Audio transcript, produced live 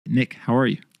Nick, how are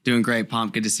you? Doing great,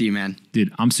 Pomp. Good to see you, man.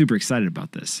 Dude, I'm super excited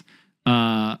about this.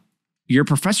 You're a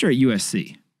professor at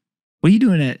USC. What are you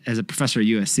doing as a professor at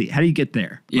USC? How do you get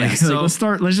there? Yeah, let's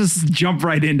just jump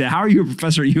right into how are you a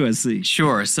professor at USC?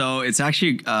 Sure. So it's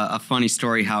actually a funny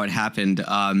story how it happened.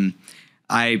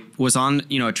 I was on,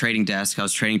 a trading desk. I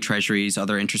was trading treasuries,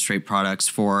 other interest rate products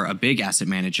for a big asset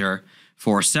manager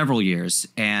for several years.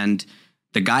 And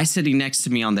the guy sitting next to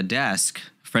me on the desk,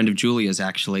 a friend of Julia's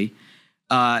actually,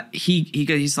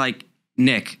 he's like,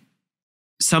 Nick,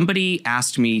 somebody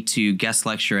asked me to guest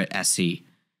lecture at SC.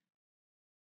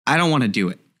 I don't want to do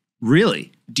it.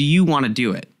 Really? Do you want to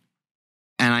do it?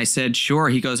 And I said, sure.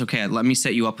 He goes, okay, let me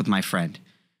set you up with my friend.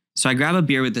 So I grab a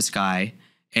beer with this guy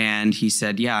and he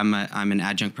said, yeah, I'm an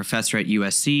adjunct professor at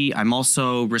USC. I'm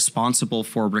also responsible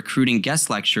for recruiting guest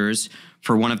lectures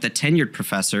for one of the tenured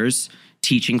professors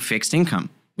teaching fixed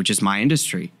income, which is my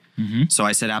industry. Mm-hmm. So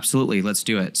I said, absolutely, let's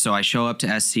do it. So I show up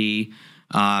to SC.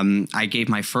 I gave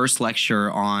my first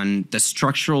lecture on the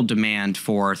structural demand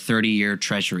for 30-year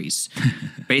treasuries,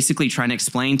 basically trying to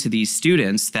explain to these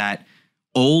students that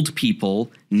old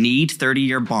people need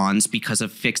 30-year bonds because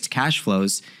of fixed cash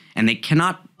flows, and they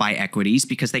cannot buy equities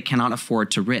because they cannot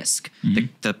afford to risk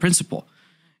the principal.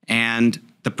 And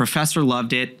the professor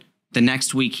loved it. The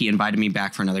next week, he invited me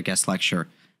back for another guest lecture.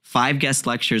 5 guest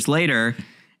lectures later,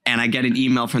 and I get an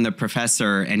email from the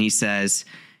professor, and he says,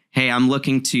 hey, I'm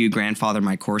looking to grandfather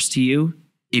my course to you.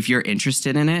 If you're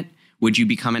interested in it, would you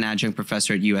become an adjunct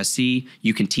professor at USC?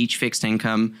 You can teach fixed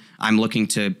income. I'm looking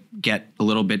to get a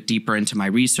little bit deeper into my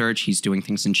research. He's doing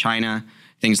things in China,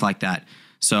 things like that.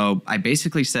 So I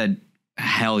basically said,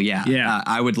 hell yeah.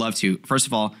 I would love to. First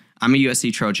of all, I'm a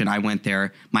USC Trojan. I went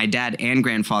there. My dad and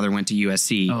grandfather went to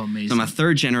USC. Oh, amazing. So I'm a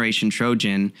 3rd generation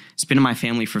Trojan. It's been in my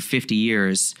family for 50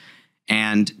 years.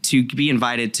 And to be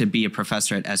invited to be a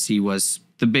professor at SC was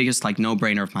the biggest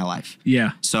no-brainer of my life.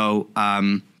 Yeah. So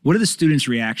what are the students'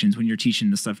 reactions when you're teaching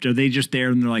this stuff? Are they just there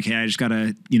and they're like, hey, I just got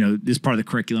to, this part of the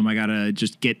curriculum, I got to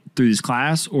just get through this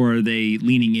class? Or are they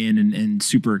leaning in and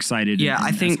super excited? Yeah, and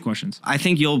I think questions? I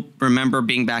think you'll remember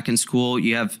being back in school,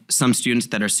 you have some students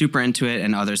that are super into it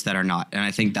and others that are not. And I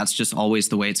think that's just always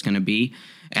the way it's going to be.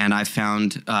 And I've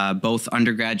found both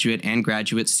undergraduate and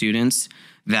graduate students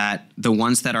that the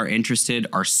ones that are interested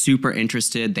are super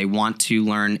interested. They want to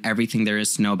learn everything there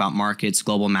is to know about markets,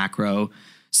 global macro.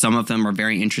 Some of them are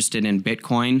very interested in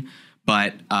Bitcoin,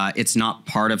 but it's not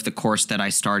part of the course that I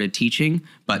started teaching.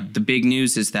 But the big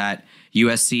news is that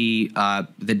USC,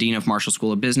 the Dean of Marshall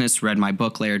School of Business, read my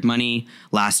book, Layered Money,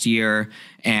 last year,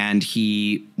 and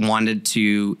he wanted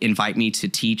to invite me to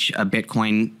teach a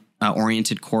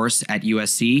Bitcoin-oriented course at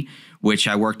USC, which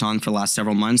I worked on for the last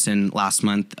several months, and last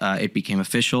month it became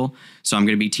official. So I'm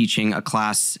going to be teaching a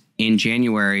class in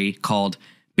January called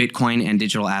Bitcoin and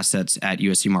Digital Assets at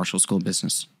USC Marshall School of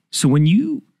Business. So when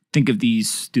you think of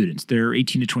these students, they're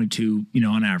 18 to 22,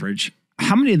 on average,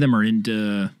 how many of them are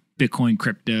into Bitcoin,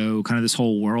 crypto, kind of this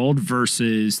whole world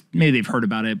versus maybe they've heard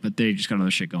about it, but they just got other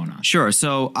shit going on? Sure.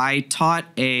 So I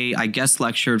guest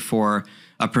lectured for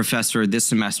a professor this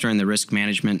semester in the risk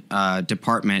management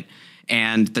department.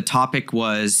 And the topic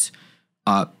was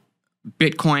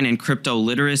Bitcoin and crypto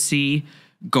literacy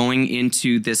going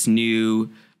into this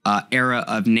new era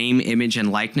of name, image,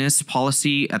 and likeness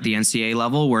policy at the NCAA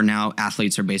level, where now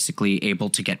athletes are basically able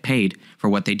to get paid for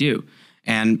what they do.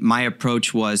 And my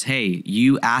approach was, hey,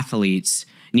 you athletes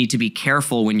need to be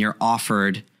careful when you're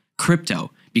offered crypto,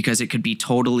 because it could be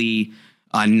totally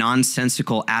a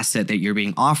nonsensical asset that you're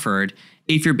being offered.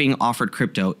 If you're being offered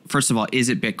crypto, first of all, is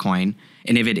it Bitcoin?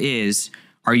 And if it is,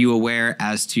 are you aware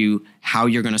as to how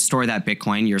you're going to store that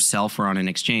Bitcoin yourself or on an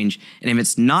exchange? And if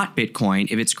it's not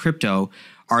Bitcoin, if it's crypto,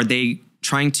 are they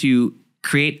trying to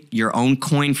create your own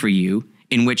coin for you,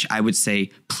 in which I would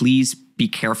say, please be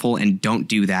careful and don't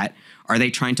do that? Are they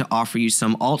trying to offer you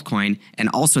some altcoin? And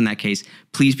also in that case,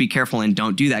 please be careful and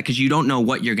don't do that, because you don't know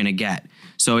what you're going to get.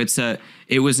 So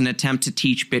it was an attempt to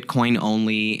teach Bitcoin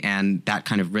only and that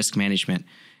kind of risk management.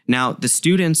 Now, the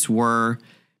students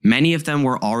many of them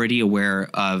were already aware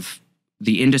of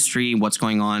the industry, what's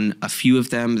going on. A few of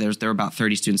them, there are about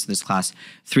 30 students in this class,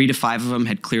 3 to 5 of them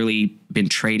had clearly been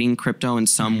trading crypto in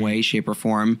some way, shape, or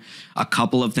form. A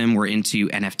couple of them were into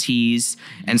NFTs.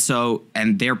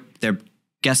 And their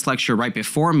guest lecture right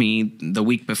before me, the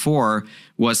week before,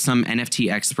 was some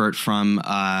NFT expert from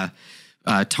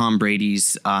Tom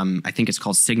Brady's, I think it's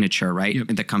called Signature, right? Yep.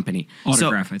 The company.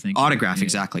 Autograph, I think. Autograph, yeah.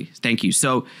 Exactly. Thank you.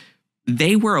 So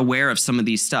they were aware of some of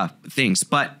these things,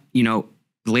 but,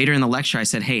 later in the lecture, I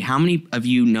said, hey, how many of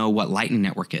you know what Lightning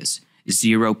Network is?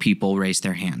 0 people raised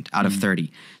their hand out of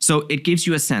 30. So it gives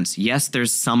you a sense. Yes,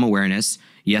 there's some awareness.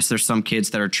 Yes, there's some kids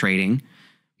that are trading.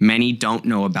 Many don't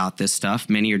know about this stuff.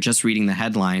 Many are just reading the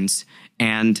headlines.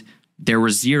 And there were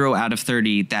 0 out of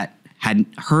 30 that had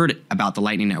heard about the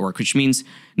Lightning Network, which means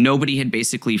nobody had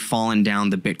basically fallen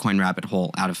down the Bitcoin rabbit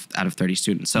hole out of 30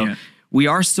 students. So we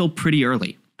are still pretty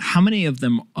early. How many of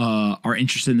them are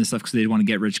interested in this stuff because they want to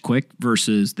get rich quick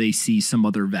versus they see some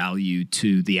other value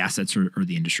to the assets or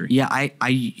the industry? Yeah, I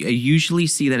usually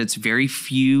see that it's very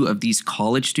few of these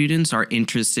college students are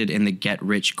interested in the get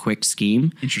rich quick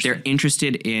scheme. Interesting. They're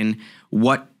interested in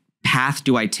what path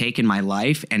do I take in my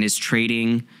life, and is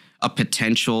trading a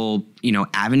potential,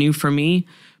 avenue for me.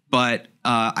 But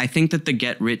I think that the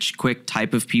get rich quick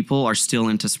type of people are still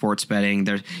into sports betting.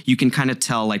 You can kind of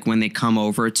tell, like, when they come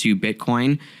over to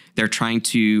Bitcoin, they're trying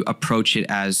to approach it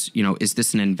as, is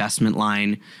this an investment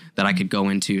line that I could go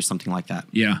into, or something like that.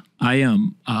 Yeah, I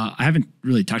haven't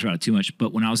really talked about it too much,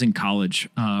 but when I was in college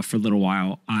for a little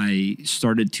while, I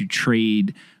started to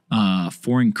trade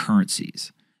foreign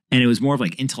currencies. And it was more of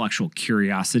like intellectual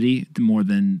curiosity more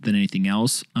than anything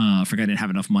else. I forgot I didn't have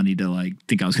enough money to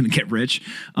think I was going to get rich.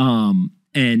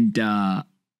 And I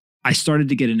started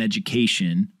to get an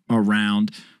education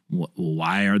around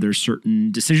why are there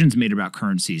certain decisions made about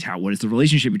currencies? What is the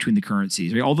relationship between the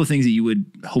currencies? All the things that you would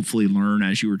hopefully learn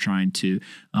as you were trying to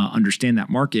understand that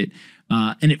market.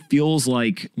 And it feels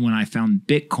like when I found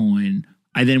Bitcoin,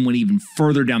 I then went even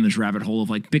further down this rabbit hole of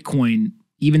Bitcoin,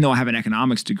 even though I have an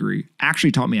economics degree,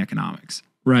 actually taught me economics,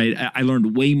 right? I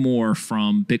learned way more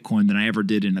from Bitcoin than I ever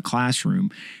did in a classroom.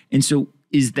 And so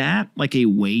is that like a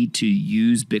way to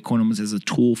use Bitcoin almost as a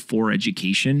tool for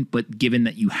education? But given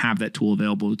that you have that tool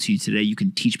available to you today, you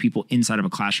can teach people inside of a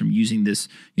classroom using this,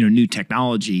 new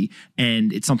technology,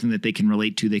 and it's something that they can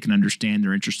relate to, they can understand,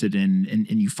 they're interested in,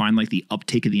 and you find the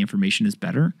uptake of the information is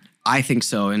better? I think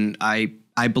so. And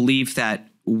I believe that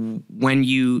when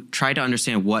you try to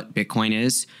understand what Bitcoin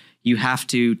is, you have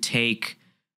to take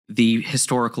the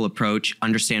historical approach,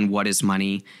 understand what is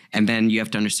money, and then you have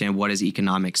to understand what is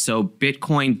economics. So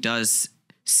Bitcoin does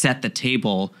set the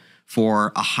table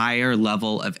for a higher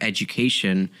level of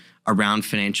education around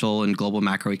financial and global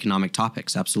macroeconomic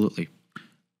topics. Absolutely.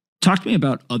 Talk to me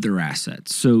about other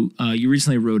assets. So you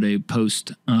recently wrote a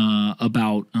post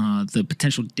about the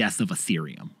potential death of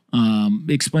Ethereum.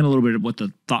 Explain a little bit of what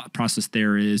the thought process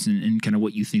there is and kind of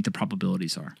what you think the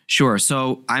probabilities are. Sure.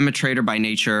 So I'm a trader by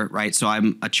nature, right? So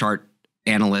I'm a chart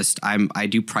analyst. I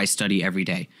do price study every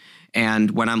day.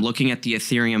 And when I'm looking at the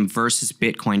Ethereum versus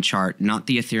Bitcoin chart, not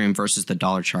the Ethereum versus the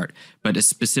dollar chart, but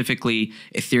specifically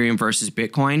Ethereum versus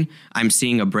Bitcoin, I'm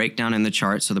seeing a breakdown in the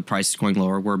chart. So the price is going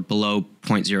lower. We're below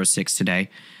 0.06 today.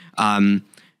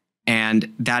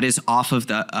 And that is off of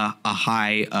a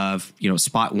high of,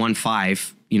 spot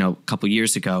 1.5, a couple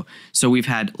years ago. So we've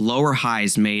had lower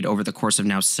highs made over the course of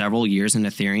now several years in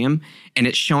Ethereum. And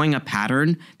it's showing a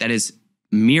pattern that is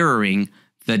mirroring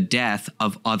the death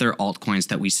of other altcoins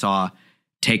that we saw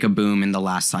take a boom in the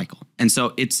last cycle. And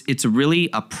so it's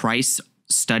really a price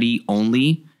study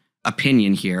only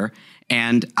opinion here.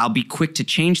 And I'll be quick to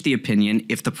change the opinion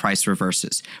if the price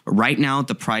reverses. But right now,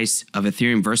 the price of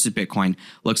Ethereum versus Bitcoin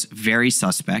looks very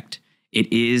suspect.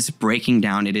 It is breaking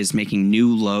down. It is making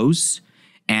new lows,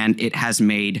 and it has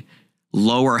made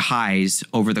lower highs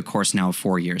over the course now of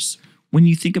 4 years. When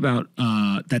you think about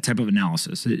that type of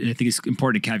analysis, I think it's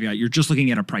important to caveat, you're just looking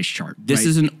at a price chart. This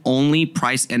is an only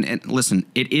price, and listen,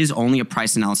 it is only a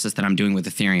price analysis that I'm doing with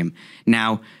Ethereum.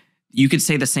 Now, you could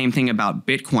say the same thing about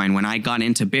Bitcoin. When I got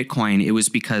into Bitcoin, it was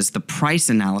because the price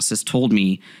analysis told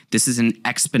me this is an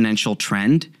exponential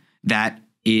trend that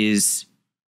is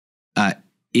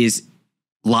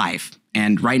live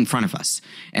and right in front of us.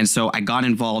 And so I got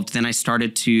involved. Then I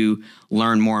started to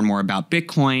learn more and more about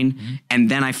Bitcoin. Mm-hmm. And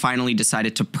then I finally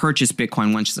decided to purchase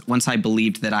Bitcoin once I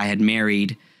believed that I had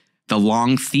married the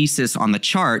long thesis on the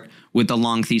chart with the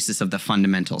long thesis of the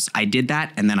fundamentals. I did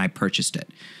that, and then I purchased it.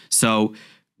 So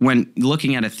when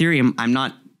looking at Ethereum, I'm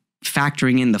not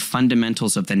factoring in the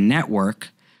fundamentals of the network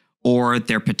or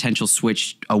their potential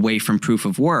switch away from proof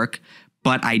of work,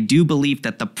 but I do believe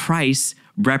that the price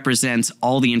represents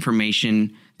all the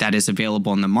information that is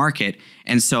available in the market.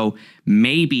 And so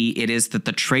maybe it is that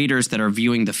the traders that are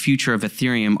viewing the future of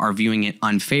Ethereum are viewing it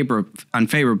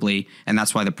unfavorably, and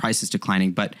that's why the price is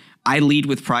declining. But I lead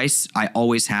with price. I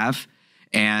always have.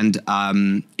 And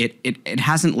it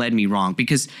hasn't led me wrong,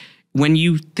 because when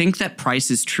you think that price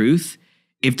is truth,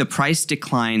 if the price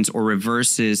declines or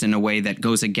reverses in a way that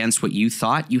goes against what you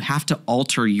thought, you have to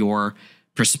alter your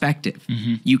perspective.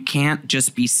 Mm-hmm. You can't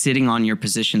just be sitting on your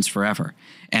positions forever.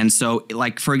 And so,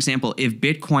 for example, if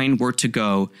Bitcoin were to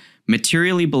go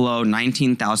materially below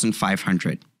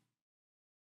 19,500,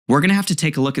 we're going to have to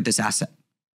take a look at this asset.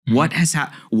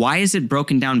 Why is it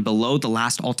broken down below the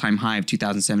last all-time high of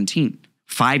 2017?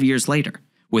 5 years later,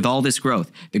 with all this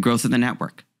growth, the growth of the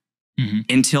network.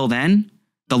 Until then,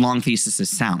 the long thesis is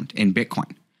sound in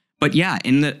Bitcoin. But yeah,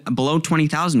 in the below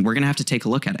 20,000, we're going to have to take a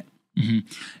look at it.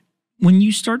 When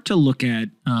you start to look at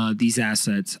these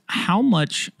assets, how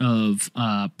much of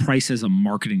price as a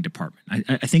marketing department?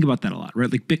 I think about that a lot,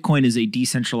 right? Like Bitcoin is a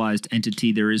decentralized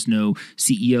entity. There is no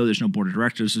CEO, there's no board of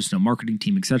directors, there's no marketing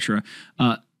team, et cetera.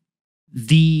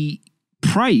 The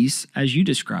price, as you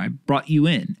described, brought you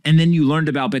in. And then you learned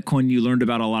about Bitcoin, you learned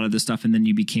about a lot of this stuff, and then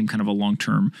you became kind of a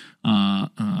long-term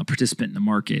participant in the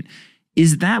market.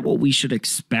 Is that what we should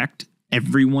expect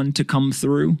everyone to come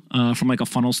through from like a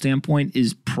funnel standpoint?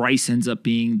 Is price ends up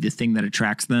being the thing that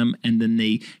attracts them, and then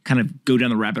they kind of go down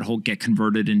the rabbit hole, get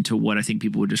converted into what I think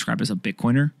people would describe as a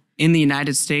Bitcoiner? In the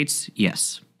United States,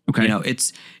 yes. Okay. You know,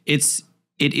 it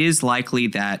is likely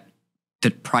that the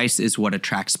price is what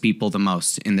attracts people the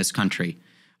most in this country.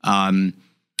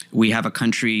 We have a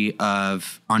country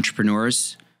of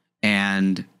entrepreneurs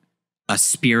and a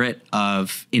spirit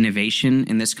of innovation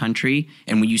in this country.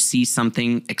 And when you see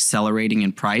something accelerating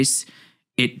in price,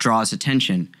 it draws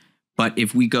attention. But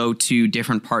if we go to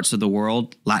different parts of the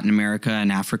world, Latin America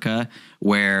and Africa,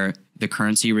 where the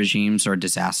currency regimes are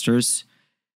disasters,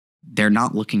 they're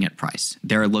not looking at price.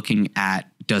 They're looking at,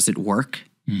 does it work?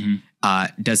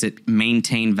 Does it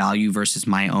maintain value versus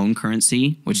my own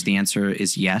currency? Which the answer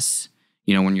is yes.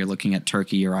 You know, when you're looking at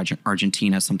Turkey or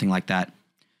Argentina, something like that.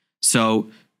 So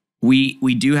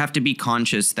we do have to be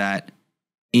conscious that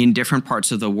in different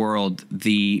parts of the world,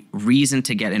 the reason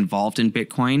to get involved in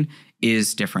Bitcoin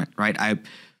is different, right?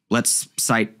 Let's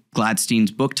cite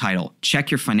Gladstein's book title, Check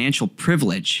Your Financial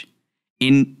Privilege.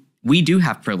 We do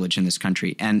have privilege in this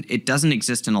country, and it doesn't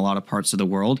exist in a lot of parts of the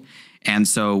world. And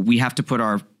so we have to put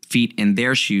our feet in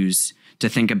their shoes to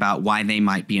think about why they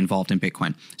might be involved in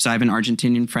Bitcoin. So I have an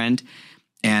Argentinian friend,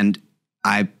 and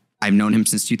I've known him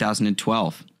since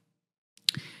 2012.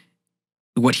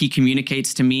 What he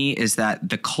communicates to me is that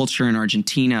the culture in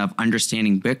Argentina of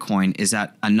understanding Bitcoin is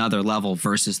at another level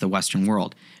versus the Western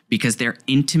world, because they're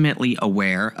intimately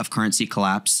aware of currency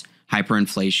collapse,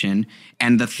 hyperinflation,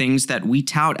 and the things that we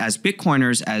tout as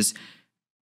Bitcoiners as,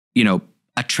 you know,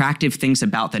 attractive things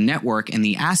about the network and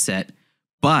the asset.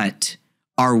 But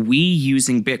are we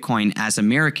using Bitcoin as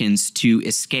Americans to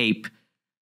escape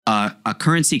a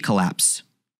currency collapse?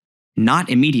 Not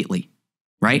immediately,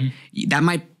 right? That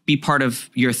might be part of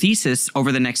your thesis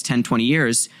over the next 10, 20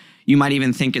 years. You might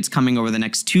even think it's coming over the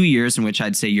next 2 years, in which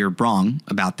I'd say you're wrong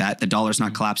about that. The dollar's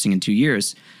not collapsing in 2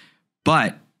 years.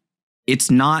 But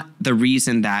it's not the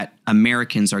reason that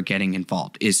Americans are getting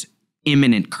involved, is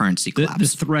imminent currency collapse.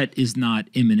 The threat is not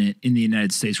imminent in the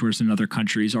United States, whereas in other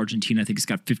countries, Argentina, I think, has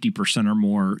got 50% or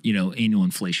more, annual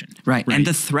inflation. Right. And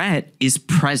the threat is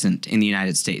present in the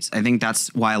United States. I think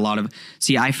that's why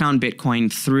I found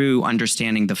Bitcoin through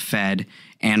understanding the Fed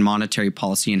and monetary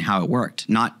policy and how it worked,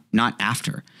 not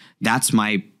after. That's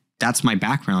my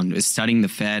background, is studying the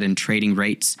Fed and trading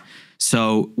rates.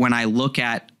 So when I look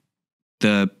at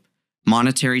the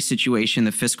monetary situation,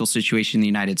 the fiscal situation in the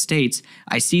United States,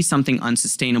 I see something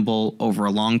unsustainable over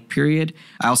a long period.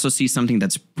 I also see something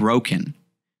that's broken,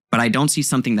 but I don't see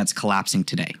something that's collapsing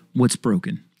today. What's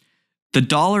broken? The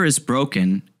dollar is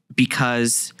broken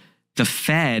because the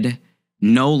Fed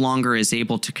no longer is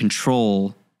able to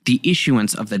control the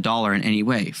issuance of the dollar in any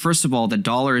way. First of all, the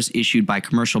dollar is issued by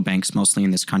commercial banks, mostly in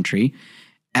this country,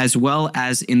 as well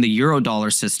as in the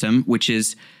Eurodollar system, which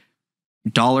is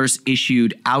dollars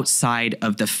issued outside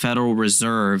of the Federal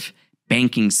Reserve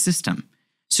banking system.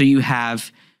 So you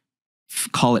have,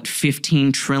 call it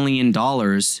 $15 trillion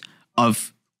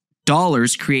of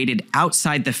dollars created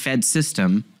outside the Fed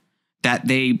system that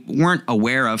they weren't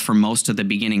aware of for most of the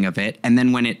beginning of it. And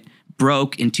then when it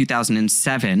broke in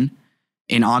 2007,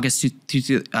 in August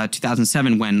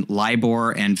 2007, when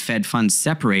LIBOR and Fed funds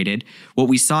separated, what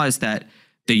we saw is that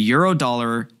the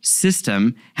Eurodollar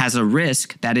system has a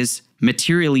risk that is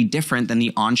materially different than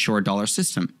the onshore dollar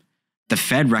system. The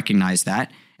Fed recognized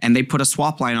that, and they put a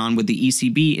swap line on with the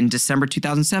ECB in December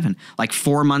 2007, like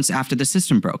 4 months after the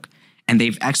system broke. And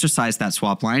they've exercised that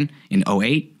swap line in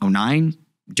 08, 09,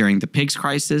 during the pigs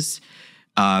crisis,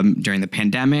 during the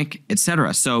pandemic, et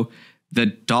cetera. So the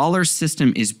dollar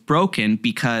system is broken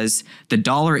because the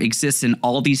dollar exists in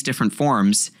all these different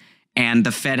forms, and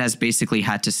the Fed has basically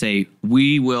had to say,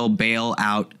 we will bail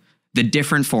out the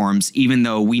different forms, even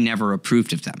though we never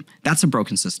approved of them. That's a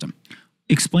broken system.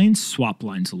 Explain swap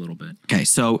lines a little bit. Okay,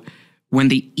 so when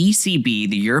the ECB,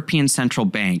 the European Central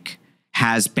Bank,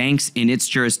 has banks in its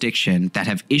jurisdiction that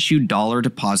have issued dollar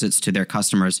deposits to their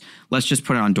customers, let's just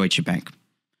put it on Deutsche Bank.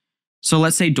 So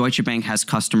let's say Deutsche Bank has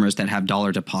customers that have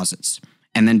dollar deposits,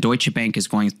 and then Deutsche Bank is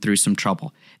going through some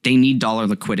trouble. They need dollar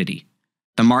liquidity.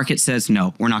 The market says,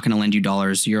 no, we're not going to lend you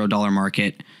dollars, euro dollar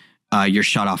market, you're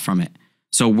shut off from it.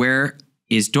 So where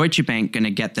is Deutsche Bank going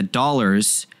to get the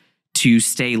dollars to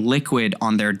stay liquid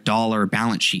on their dollar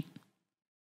balance sheet?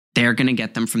 They're going to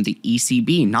get them from the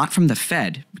ECB, not from the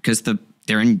Fed, because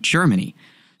they're in Germany.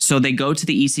 So they go to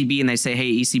the ECB and they say,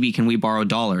 hey, ECB, can we borrow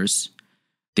dollars?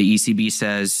 The ECB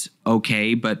says,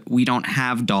 okay, but we don't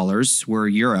have dollars. We're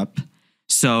Europe.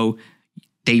 So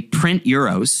they print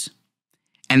euros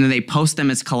and then they post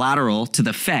them as collateral to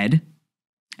the Fed.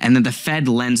 And then the Fed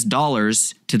lends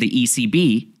dollars to the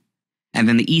ECB. And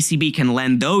then the ECB can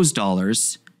lend those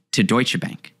dollars to Deutsche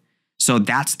Bank. So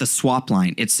that's the swap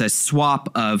line. It's a swap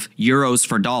of euros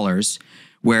for dollars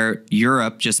where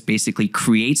Europe just basically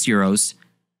creates euros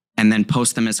and then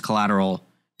posts them as collateral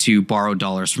to borrow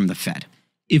dollars from the Fed.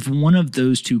 If one of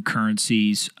those two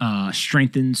currencies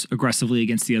strengthens aggressively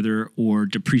against the other or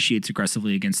depreciates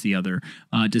aggressively against the other,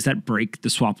 does that break the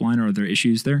swap line, or are there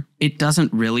issues there? It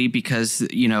doesn't really, because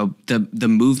the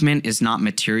movement is not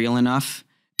material enough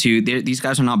to. These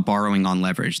guys are not borrowing on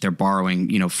leverage; they're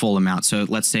borrowing full amount. So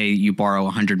let's say you borrow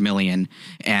 100 million,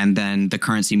 and then the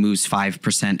currency moves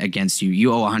 5% against you.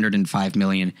 You owe 105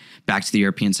 million back to the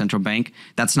European Central Bank.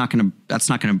 That's not going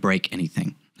to break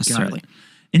anything necessarily.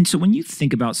 And so when you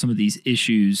think about some of these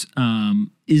issues,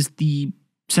 is the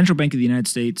Central Bank of the United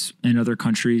States and other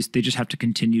countries, they just have to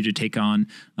continue to take on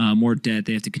more debt.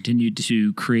 They have to continue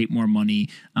to create more money.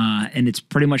 And it's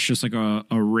pretty much just like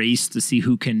a race to see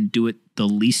who can do it the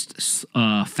least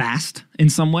fast in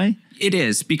some way? It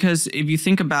is, because if you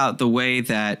think about the way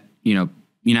that,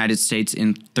 United States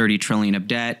in 30 trillion of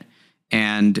debt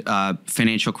and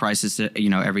financial crisis,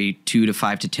 every 2 to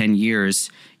 5 to 10 years,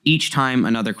 each time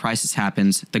another crisis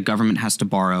happens, the government has to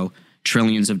borrow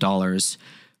trillions of dollars.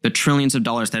 The trillions of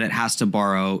dollars that it has to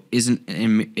borrow isn't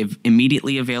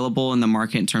immediately available in the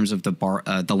market in terms of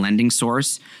the lending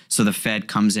source. So the Fed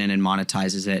comes in and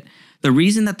monetizes it. The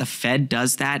reason that the Fed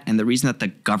does that and the reason that the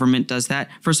government does that,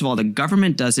 first of all, the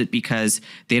government does it because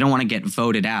they don't want to get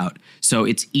voted out. So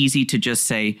it's easy to just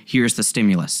say, here's the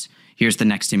stimulus. Here's the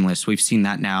next stimulus. We've seen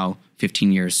that now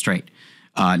 15 years straight.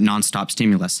 Nonstop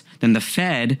stimulus. Then the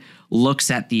Fed looks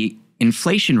at the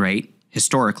inflation rate,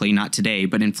 historically, not today,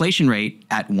 but inflation rate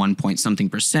at 1 point something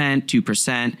percent,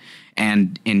 2%,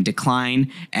 and in decline.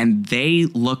 And they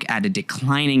look at a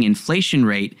declining inflation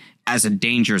rate as a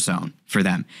danger zone for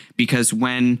them. Because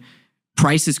when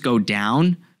prices go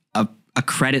down, a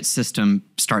credit system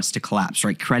starts to collapse,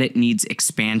 right? Credit needs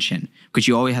expansion because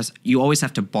you always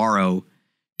have to borrow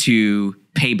to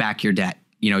pay back your debt.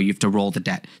 You have to roll the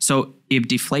debt. So if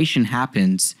deflation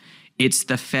happens, it's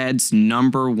the Fed's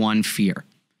number one fear.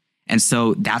 And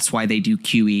so that's why they do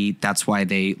QE. That's why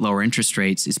they lower interest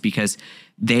rates, is because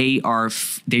they are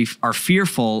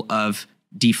fearful of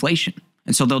deflation.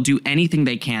 And so they'll do anything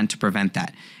they can to prevent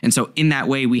that. And so in that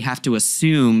way, we have to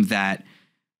assume that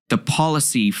the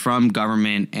policy from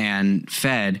government and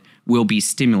Fed will be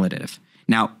stimulative.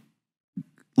 Now,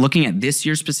 looking at this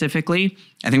year specifically,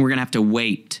 I think we're going to have to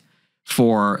wait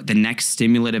for the next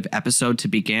stimulative episode to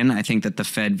begin. I think that the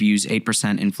Fed views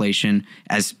 8% inflation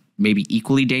as maybe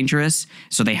equally dangerous.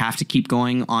 So they have to keep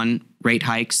going on rate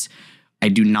hikes. I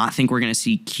do not think we're going to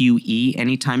see QE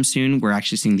anytime soon. We're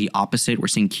actually seeing the opposite. We're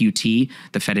seeing QT.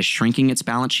 The Fed is shrinking its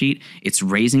balance sheet. It's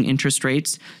raising interest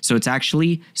rates. So it's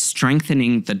actually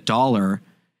strengthening the dollar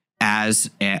as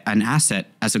an asset,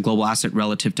 as a global asset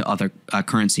relative to other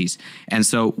currencies. And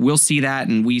so we'll see that,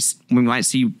 and we might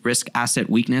see risk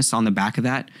asset weakness on the back of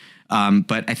that.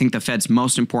 But I think the Fed's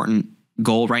most important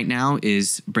goal right now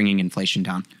is bringing inflation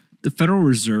down. The Federal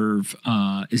Reserve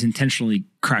is intentionally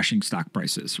crashing stock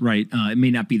prices, right? It may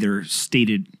not be their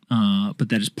stated, but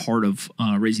that is part of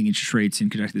raising interest rates and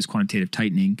conducting this quantitative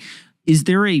tightening. Is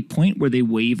there a point where they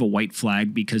wave a white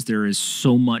flag because there is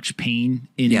so much pain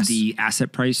in the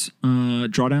asset price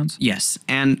drawdowns? Yes.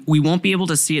 And we won't be able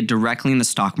to see it directly in the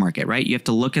stock market, right? You have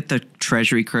to look at the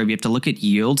treasury curve. You have to look at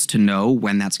yields to know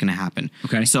when that's going to happen.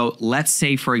 Okay. So let's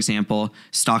say, for example,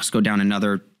 stocks go down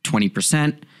another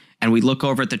 20%, and we look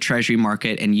over at the treasury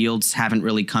market and yields haven't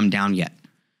really come down yet.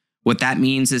 What that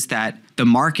means is that the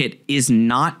market is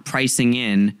not pricing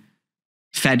in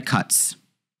Fed cuts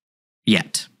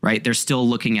yet, right? They're still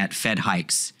looking at Fed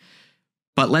hikes.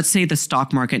 But let's say the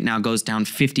stock market now goes down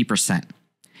 50%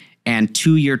 and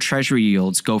 2-year treasury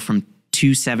yields go from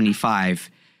 2.75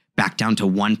 back down to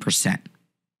 1%.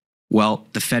 Well,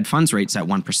 the Fed funds rate's at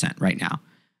 1% right now.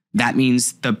 That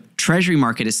means the treasury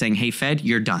market is saying, hey, Fed,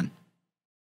 you're done.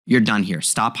 You're done here.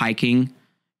 Stop hiking.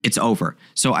 it's over.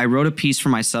 So I wrote a piece for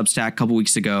my Substack a couple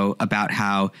weeks ago about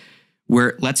how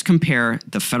let's compare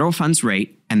the federal funds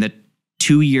rate and the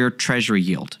 2-year treasury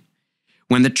yield.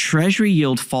 When the treasury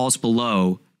yield falls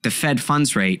below the Fed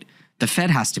funds rate, the Fed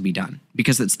has to be done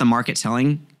because it's the market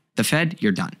telling the Fed,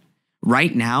 you're done.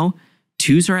 Right now,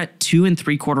 2s are at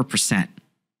 2.75%.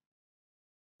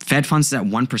 Fed funds is at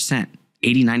 1%,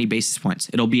 80, 90 basis points.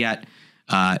 It'll be at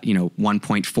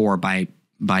 1.4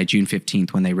 by June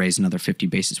 15th when they raise another 50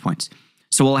 basis points.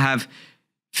 So we'll have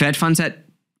Fed funds at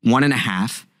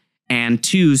 1.5 and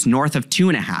 2s north of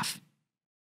 2.5.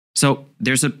 So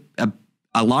there's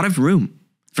a lot of room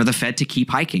for the Fed to keep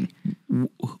hiking.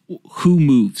 Who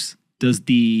moves? Does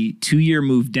the 2-year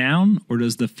move down or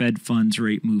does the Fed funds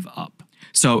rate move up?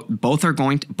 So both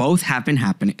have been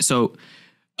happening. So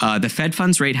the Fed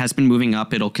funds rate has been moving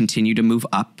up. It'll continue to move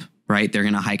up, right? They're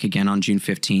going to hike again on June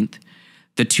 15th.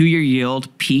 The 2-year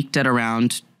yield peaked at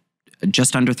around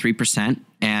just under 3%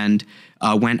 and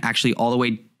went actually all the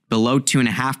way below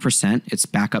 2.5%. It's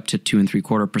back up to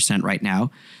 2.75% right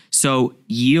now. So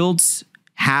yields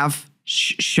have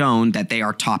shown that they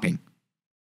are topping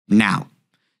now.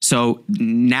 So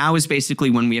now is basically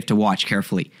when we have to watch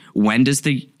carefully. When does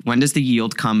the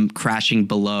yield come crashing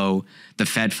below the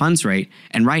Fed funds rate?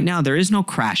 And right now there is no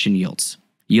crash in yields.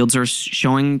 Yields are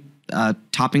showing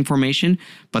topping formation,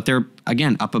 but they're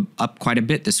again up quite a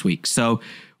bit this week. So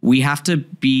we have to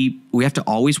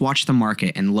always watch the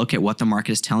market and look at what the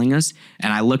market is telling us.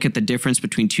 And I look at the difference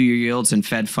between 2-year yields and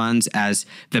Fed funds as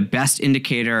the best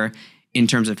indicator in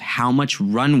terms of how much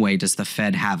runway does the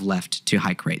Fed have left to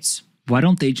hike rates. Why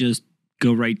don't they just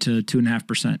go right to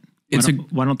 2.5%?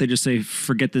 Why don't they just say,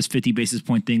 forget this 50 basis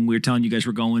point thing? We were telling you guys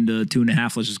we're going to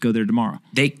 2.5. Let's just go there tomorrow.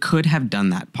 They could have done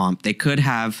that, Pomp. They could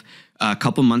have a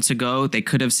couple months ago. They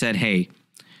could have said, hey,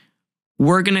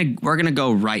 we're gonna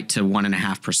go right to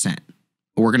 1.5%.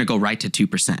 We're gonna go right to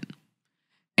 2%.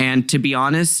 And to be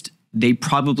honest, they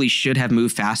probably should have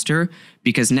moved faster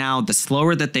because now the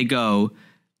slower that they go,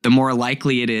 the more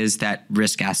likely it is that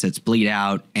risk assets bleed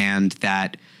out and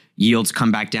that yields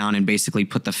come back down and basically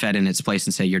put the Fed in its place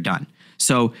and say, you're done.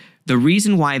 So the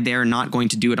reason why they're not going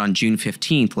to do it on June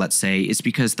 15th, let's say, is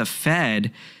because the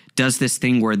Fed does this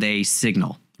thing where they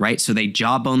signal, right? So they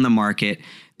jawbone the market.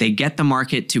 They get the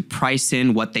market to price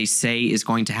in what they say is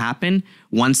going to happen.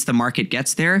 Once the market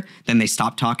gets there, then they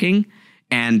stop talking.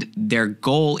 And their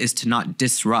goal is to not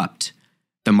disrupt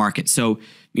the market. So,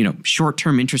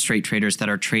 short-term interest rate traders that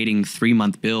are trading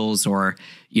 3-month bills or,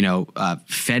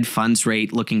 Fed funds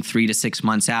rate looking 3 to 6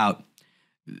 months out,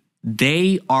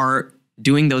 they are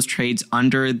doing those trades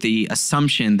under the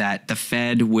assumption that the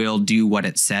Fed will do what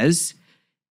it says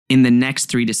in the next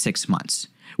 3 to 6 months.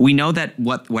 We know that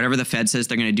whatever the Fed says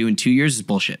they're going to do in 2 years is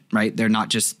bullshit, right? They're not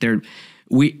just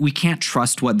we can't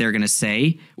trust what they're going to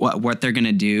say, what they're going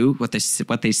to do, what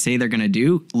they say they're going to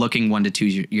do, looking 1 to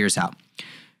 2 years out.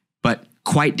 But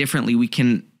quite differently, we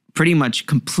can pretty much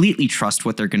completely trust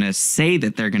what they're going to say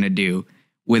that they're going to do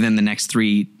within the next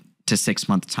 3 to 6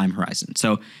 month time horizon.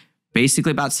 So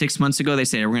basically about 6 months ago, they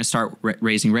said, we're going to start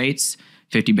raising rates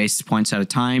 50 basis points at a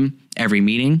time every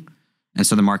meeting. And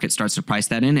so the market starts to price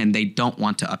that in, and they don't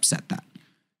want to upset that.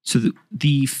 So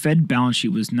the Fed balance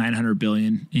sheet was $900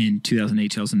 billion in 2008,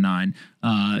 2009,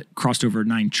 crossed over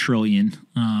 $9 trillion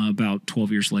about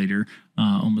 12 years later,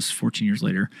 almost 14 years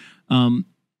later.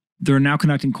 They're now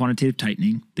conducting quantitative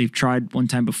tightening. They've tried one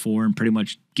time before and pretty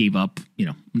much gave up,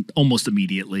 almost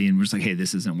immediately and was like, hey,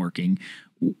 this isn't working.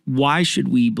 Why should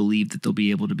we believe that they'll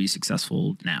be able to be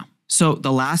successful now? So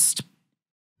the last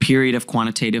period of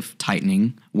quantitative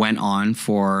tightening went on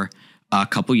for a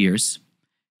couple years,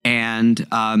 and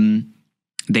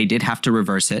they did have to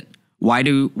reverse it. Why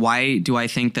do I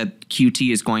think that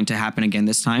QT is going to happen again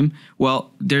this time?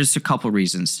 Well, there's a couple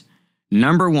reasons.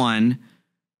 Number one,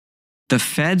 the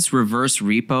Fed's reverse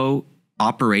repo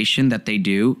operation that they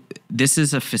do, this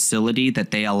is a facility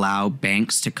that they allow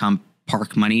banks to come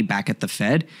park money back at the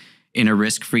Fed in a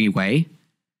risk-free way.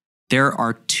 There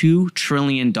are $2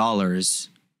 trillion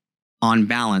on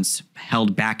balance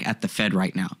held back at the Fed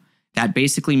right now. That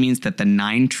basically means that the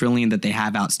 $9 trillion that they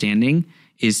have outstanding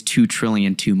is $2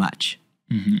 trillion too much.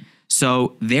 Mm-hmm.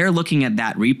 So they're looking at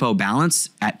that repo balance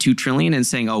at $2 trillion and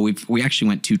saying, oh, we actually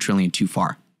went $2 trillion too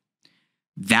far.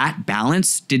 That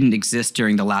balance didn't exist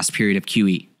during the last period of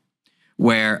QE,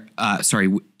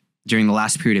 during the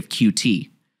last period of QT.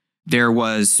 There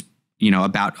was,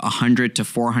 about 100 to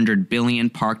 400 billion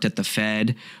parked at the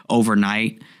Fed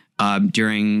overnight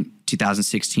during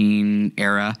 2016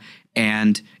 era,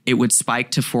 and it would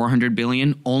spike to 400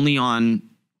 billion only on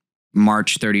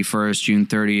March 31st, June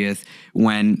 30th,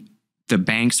 when the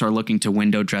banks are looking to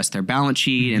window dress their balance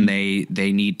sheet and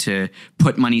they need to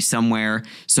put money somewhere.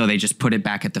 So they just put it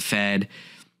back at the Fed.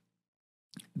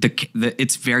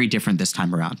 It's very different this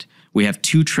time around. We have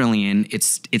 $2 trillion.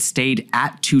 It's stayed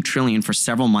at $2 trillion for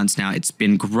several months now. It's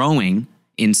been growing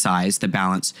in size, the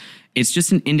balance. It's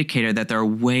just an indicator that there are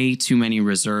way too many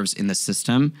reserves in the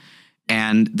system.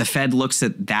 And the Fed looks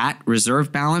at that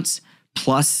reserve balance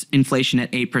plus inflation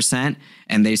at 8%,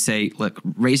 and they say, look,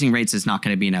 raising rates is not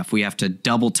going to be enough. We have to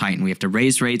double tighten. We have to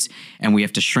raise rates, and we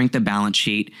have to shrink the balance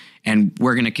sheet, and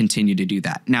we're going to continue to do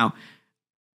that. Now,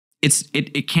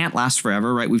 it can't last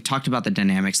forever, right? We've talked about the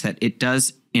dynamics that it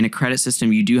does in a credit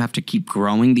system. You do have to keep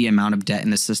growing the amount of debt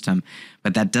in the system,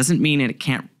 but that doesn't mean that it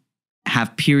can't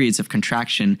have periods of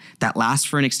contraction that last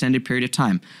for an extended period of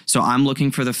time. So I'm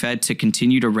looking for the Fed to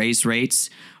continue to raise rates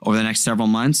over the next several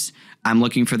months. I'm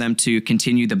looking for them to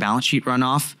continue the balance sheet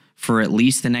runoff for at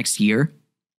least the next year.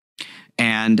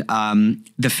 And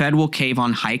the Fed will cave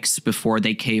on hikes before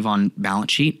they cave on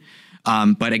balance sheet.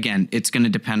 But again, it's going to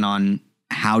depend on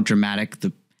how dramatic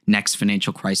the next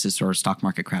financial crisis or stock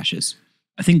market crash is.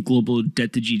 I think global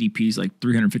debt to GDP is like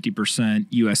 350%.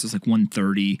 US is like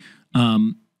 130.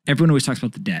 Everyone always talks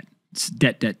about the debt. It's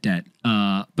debt.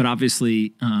 But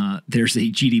obviously, there's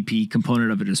a GDP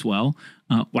component of it as well.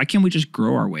 Why can't we just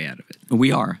grow our way out of it?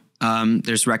 We are.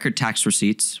 There's record tax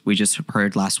receipts. We just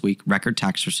heard last week, record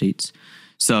tax receipts.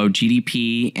 So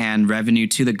GDP and revenue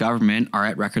to the government are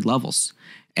at record levels.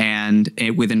 And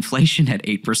with inflation at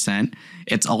 8%,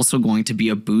 it's also going to be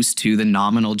a boost to the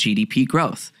nominal GDP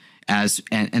growth.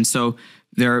 And so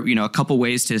there are, a couple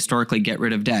ways to historically get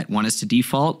rid of debt. One is to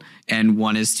default and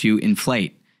one is to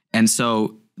inflate. And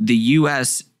so the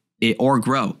U.S. or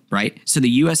grow, right? So the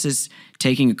U.S. is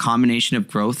taking a combination of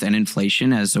growth and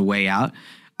inflation as a way out.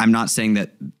 I'm not saying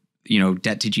that,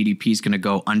 debt to GDP is going to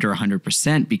go under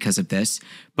 100% because of this,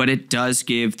 but it does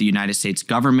give the United States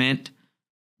government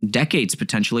decades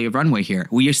potentially of runway here.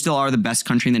 We still are the best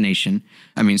country in the nation.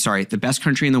 The best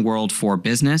country in the world for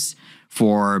business,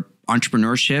 for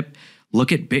entrepreneurship.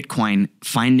 Look at Bitcoin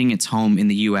finding its home in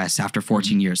the US after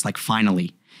 14 years. Like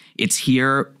finally, it's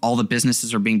here. All the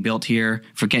businesses are being built here.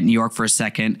 Forget New York for a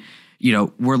second.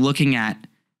 We're looking at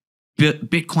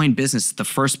Bitcoin business, the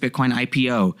first Bitcoin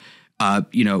IPO,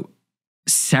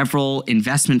 several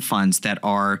investment funds that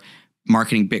are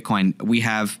marketing Bitcoin. We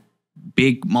have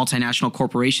big multinational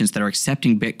corporations that are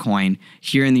accepting Bitcoin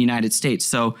here in the United States.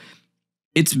 So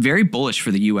it's very bullish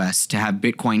for the US to have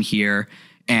Bitcoin here.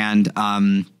 And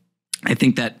I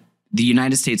think that the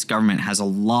United States government has a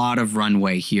lot of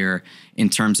runway here in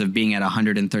terms of being at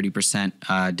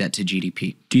 130% debt to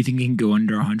GDP. Do you think it can go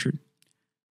under 100?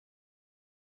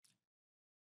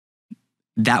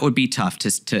 That would be tough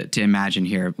to imagine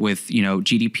here with,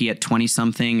 GDP at 20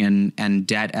 something and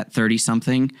debt at 30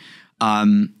 something.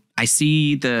 I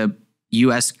see the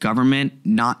US government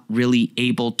not really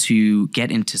able to get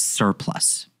into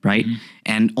surplus, right? Mm-hmm.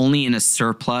 And only in a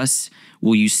surplus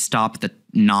will you stop the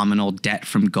nominal debt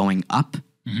from going up.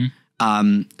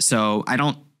 Mm-hmm. So I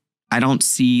don't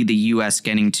see the US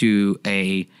getting to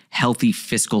a healthy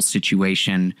fiscal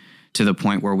situation to the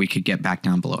point where we could get back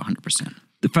down below 100%.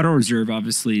 The Federal Reserve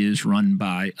obviously is run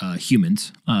by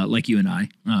humans like you and I.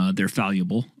 They're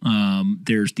fallible.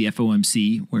 There's the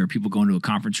FOMC where people go into a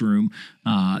conference room.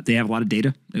 They have a lot of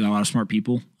data. They got a lot of smart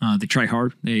people. They try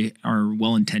hard. They are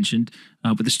well-intentioned,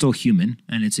 but they're still human.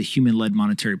 And it's a human-led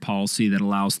monetary policy that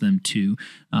allows them to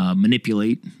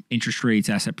manipulate interest rates,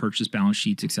 asset purchase, balance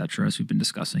sheets, et cetera, as we've been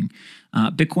discussing.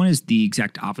 Bitcoin is the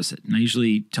exact opposite. And I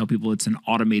usually tell people it's an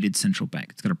automated central bank.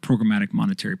 It's got a programmatic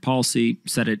monetary policy,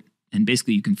 set it, and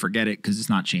basically you can forget it because it's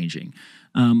not changing.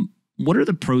 What are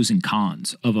the pros and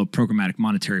cons of a programmatic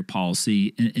monetary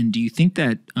policy? And do you think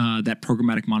that that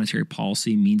programmatic monetary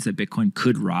policy means that Bitcoin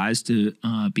could rise to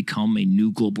become a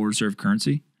new global reserve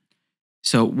currency?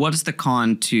 So what is the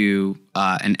con to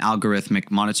an algorithmic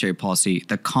monetary policy?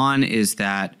 The con is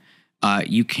that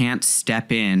you can't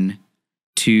step in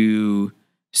to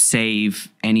save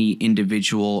any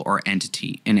individual or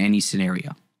entity in any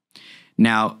scenario.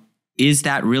 Now, is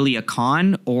that really a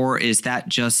con, or is that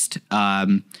just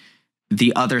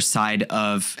the other side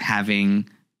of having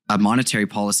a monetary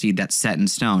policy that's set in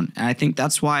stone? And I think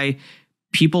that's why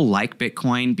people like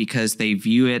Bitcoin, because they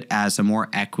view it as a more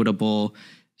equitable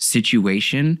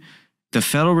situation. The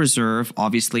Federal Reserve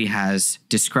obviously has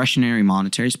discretionary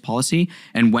monetary policy.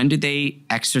 And when do they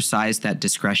exercise that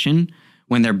discretion?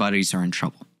 When their buddies are in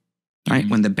trouble, right? Mm-hmm.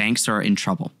 When the banks are in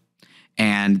trouble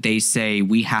and they say,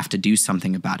 we have to do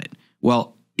something about it.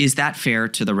 Well, is that fair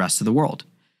to the rest of the world?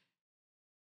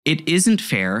 It isn't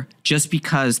fair just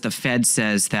because the Fed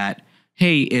says that,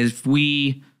 hey, if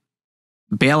we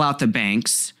bail out the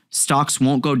banks, stocks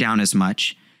won't go down as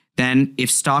much. Then if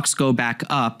stocks go back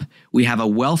up, we have a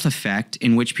wealth effect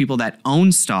in which people that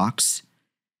own stocks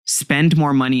spend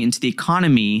more money into the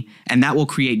economy, and that will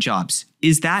create jobs.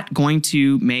 Is that going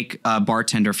to make a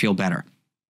bartender feel better?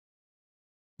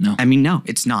 No. I mean, no,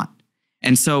 it's not.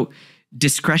 And so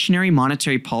discretionary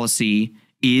monetary policy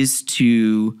is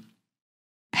to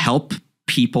help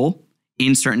people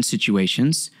in certain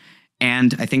situations.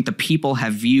 And I think the people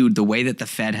have viewed the way that the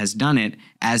Fed has done it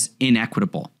as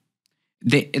inequitable.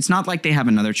 It's not like they have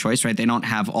another choice, right? They don't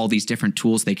have all these different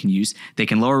tools they can use. They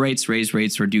can lower rates, raise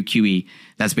rates, or do QE.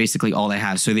 That's basically all they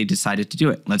have. So they decided to do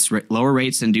it. Let's lower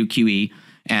rates and do QE,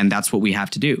 and that's what we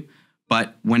have to do.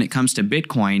 But when it comes to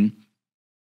Bitcoin,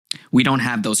 we don't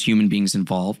have those human beings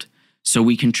involved. So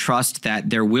we can trust that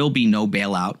there will be no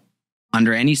bailout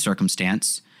under any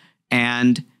circumstance.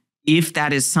 And if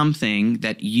that is something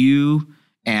that you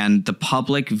and the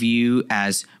public view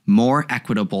as more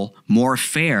equitable, more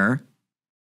fair,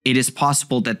 it is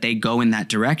possible that they go in that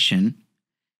direction.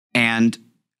 And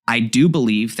I do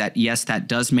believe that, yes, that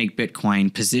does make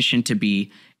Bitcoin positioned to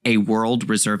be a world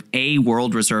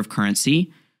reserve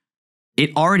currency.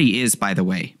 It already is, by the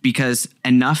way, because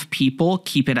enough people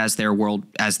keep it as their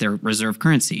reserve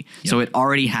currency. Yep. So it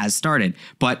already has started.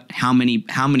 But how many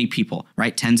people,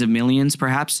 right? Tens of millions,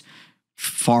 perhaps?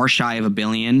 Far shy of 1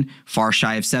 billion, far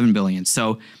shy of 7 billion.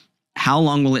 So how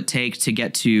long will it take to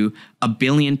get to 1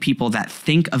 billion people that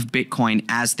think of Bitcoin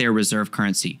as their reserve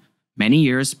currency? Many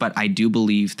years, but I do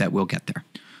believe that we'll get there.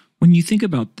 When you think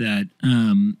about that,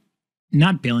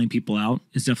 not bailing people out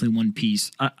is definitely one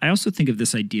piece. I also think of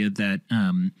this idea that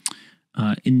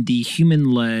in the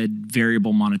human-led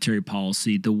variable monetary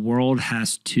policy, the world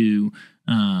has to,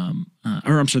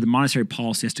 the monetary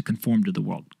policy has to conform to the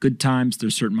world. Good times,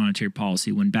 there's certain monetary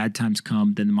policy. When bad times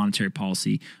come, then the monetary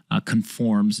policy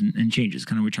conforms and changes.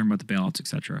 Kind of we're talking about the bailouts, et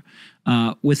cetera.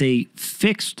 With a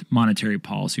fixed monetary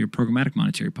policy or programmatic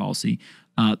monetary policy,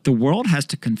 the world has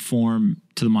to conform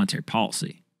to the monetary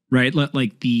policy, right?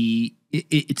 Like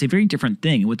it's a very different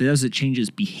thing. What it does, it changes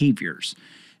behaviors.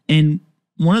 And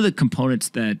one of the components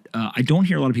that I don't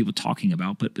hear a lot of people talking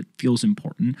about, but feels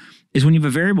important, is when you have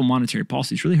a variable monetary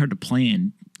policy, it's really hard to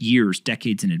plan years,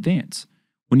 decades in advance.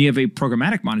 When you have a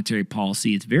programmatic monetary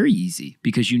policy, it's very easy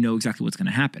because you know exactly what's going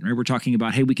to happen, right? We're talking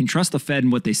about, hey, we can trust the Fed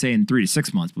and what they say in 3 to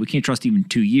 6 months, but we can't trust even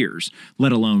 2 years,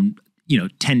 let alone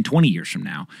 10, 20 years from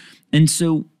now. And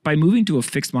so by moving to a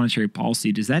fixed monetary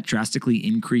policy, does that drastically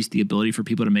increase the ability for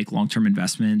people to make long-term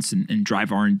investments and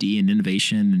drive R&D and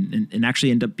innovation and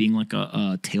actually end up being like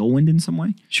a tailwind in some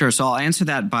way? Sure. So I'll answer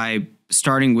that by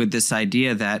starting with this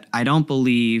idea that I don't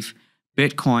believe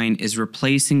Bitcoin is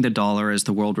replacing the dollar as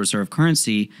the world reserve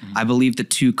currency. Mm-hmm. I believe the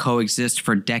two coexist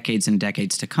for decades and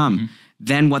decades to come. Mm-hmm.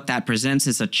 Then what that presents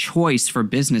is a choice for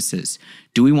businesses.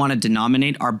 Do we want to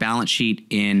denominate our balance sheet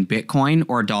in Bitcoin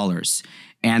or dollars?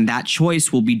 And that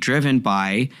choice will be driven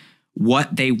by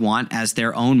what they want as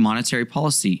their own monetary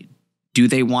policy. Do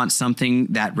they want something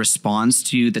that responds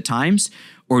to the times,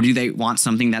 or do they want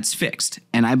something that's fixed?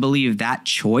 And I believe that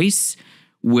choice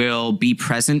will be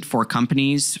present for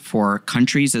companies, for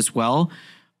countries as well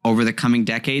over the coming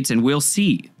decades. And we'll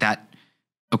see that,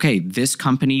 okay, this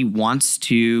company wants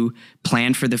to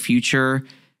plan for the future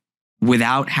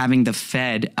without having the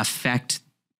Fed affect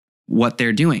what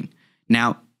they're doing.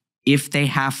 Now, if they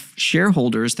have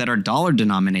shareholders that are dollar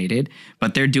denominated,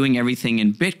 but they're doing everything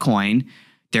in Bitcoin,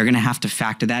 they're going to have to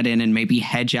factor that in and maybe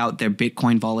hedge out their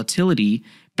Bitcoin volatility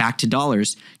back to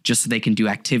dollars just so they can do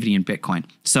activity in Bitcoin.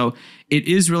 So it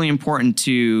is really important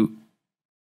to,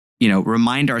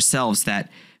 remind ourselves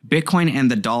that Bitcoin and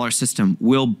the dollar system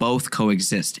will both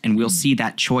coexist, and we'll see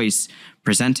that choice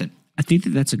presented. I think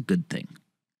that that's a good thing.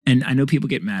 And I know people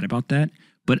get mad about that,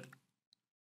 but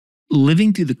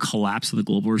living through the collapse of the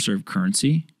global reserve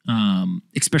currency,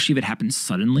 especially if it happens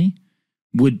suddenly,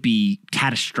 would be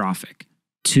catastrophic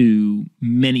to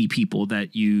many people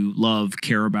that you love,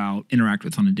 care about, interact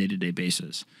with on a day-to-day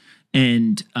basis.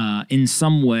 And in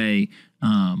some way,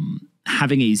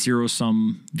 having a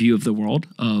zero-sum view of the world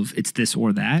of it's this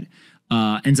or that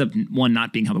ends up, one,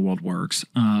 not being how the world works,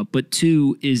 but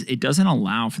two, is it doesn't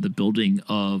allow for the building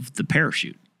of the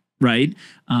parachute, right?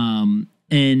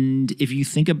 And if you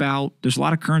think about, there's a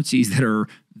lot of currencies that are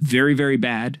very, very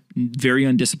bad, very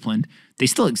undisciplined. They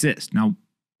still exist. Now,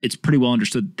 it's pretty well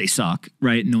understood that they suck,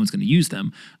 right? No one's going to use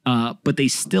them, but they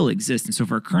still exist. And so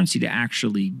for a currency to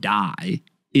actually die,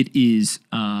 it is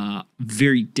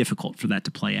very difficult for that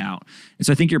to play out. And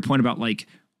so I think your point about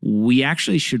we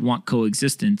actually should want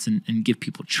coexistence and give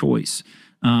people choice,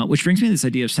 which brings me to this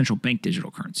idea of central bank digital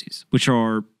currencies, which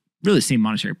are really the same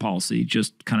monetary policy,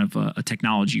 just kind of a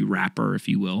technology wrapper, if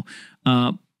you will.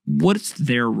 What's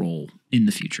their role in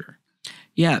the future?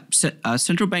 Yeah,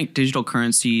 central bank digital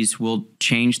currencies will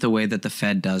change the way that the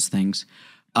Fed does things.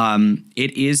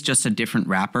 It is just a different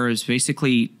wrapper. It's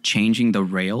basically changing the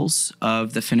rails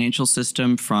of the financial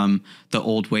system from the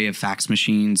old way of fax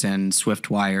machines and Swift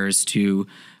wires to,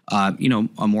 a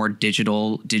more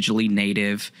digitally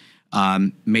native,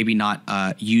 maybe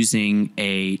not using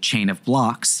a chain of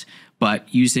blocks, but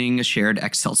using a shared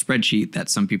Excel spreadsheet that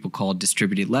some people call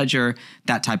distributed ledger,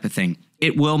 that type of thing.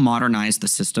 It will modernize the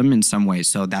system in some ways.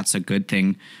 So that's a good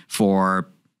thing for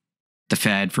the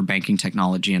Fed, for banking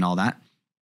technology and all that.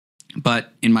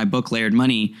 But in my book, Layered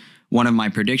Money, one of my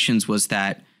predictions was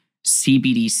that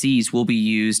CBDCs will be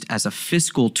used as a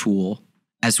fiscal tool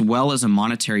as well as a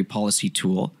monetary policy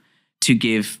tool to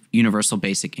give universal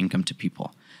basic income to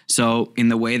people. So in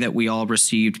the way that we all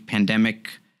received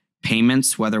pandemic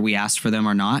payments, whether we asked for them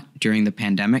or not during the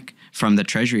pandemic from the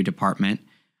Treasury Department,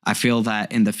 I feel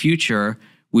that in the future,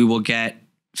 we will get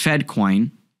Fed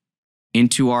coin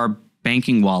into our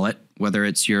banking wallet, whether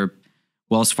it's your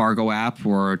Wells Fargo app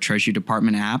or Treasury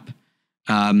Department app,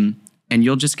 and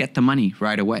you'll just get the money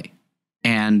right away.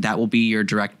 And that will be your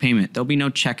direct payment. There'll be no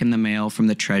check in the mail from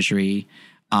the Treasury.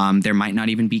 There might not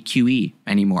even be QE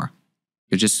anymore.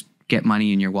 You'll just get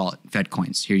money in your wallet, Fed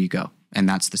coins, here you go. And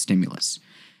that's the stimulus.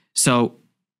 So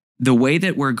the way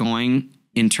that we're going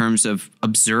in terms of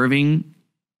observing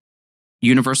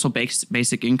universal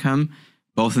basic income,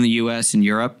 both in the US and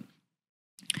Europe,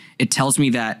 it tells me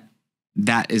that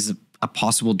that is a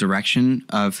possible direction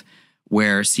of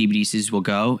where CBDCs will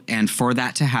go. And for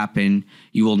that to happen,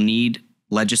 you will need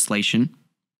legislation.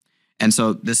 And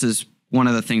so this is one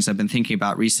of the things I've been thinking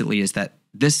about recently, is that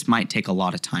this might take a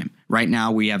lot of time. Right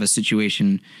now, we have a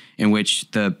situation in which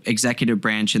the executive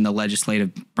branch and the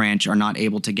legislative branch are not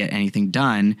able to get anything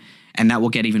done. And that will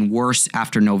get even worse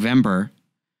after November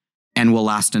and will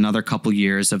last another couple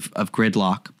years of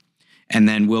gridlock. And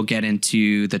then we'll get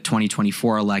into the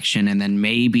 2024 election, and then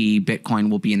maybe Bitcoin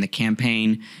will be in the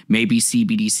campaign. Maybe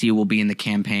CBDC will be in the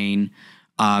campaign.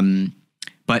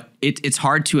 But it's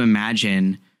hard to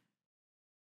imagine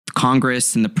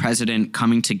Congress and the president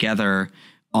coming together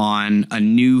on a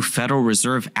new Federal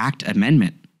Reserve Act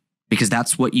amendment, because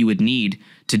that's what you would need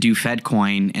to do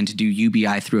FedCoin and to do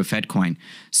UBI through a FedCoin.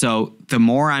 So the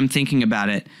more I'm thinking about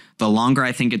it, the longer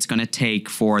I think it's going to take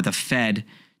for the Fed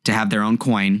to have their own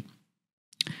coin.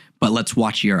 But let's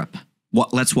watch Europe.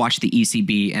 Let's watch the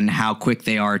ECB and how quick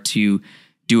they are to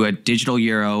do a digital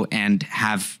euro and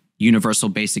have universal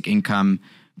basic income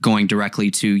going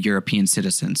directly to European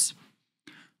citizens.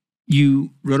 You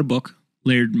wrote a book,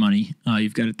 Layered Money.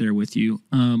 You've got it there with you.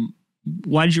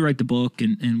 Why did you write the book,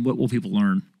 and what will people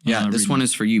learn? Yeah, this one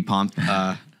is for you, Pomp.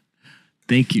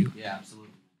 Thank you. Yeah, absolutely.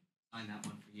 Find that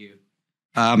one for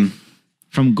you.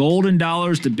 From gold and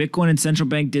dollars to Bitcoin and central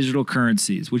bank digital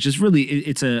currencies, which is really,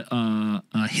 it's a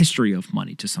history of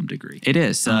money to some degree. It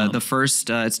is. The first,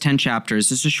 it's 10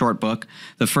 chapters. It's a short book.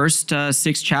 The first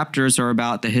 6 chapters are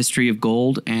about the history of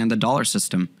gold and the dollar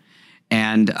system.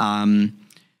 And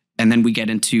then we get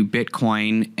into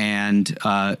Bitcoin and,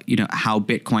 how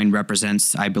Bitcoin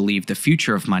represents, I believe, the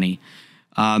future of money.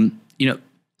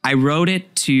 I wrote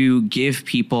it to give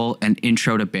people an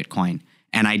intro to Bitcoin.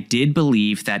 And I did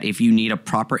believe that if you need a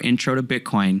proper intro to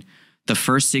Bitcoin, the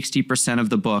first 60% of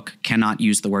the book cannot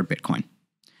use the word Bitcoin.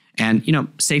 And,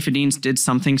 Saifedean did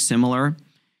something similar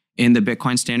in the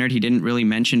Bitcoin standard. He didn't really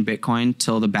mention Bitcoin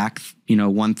till the back,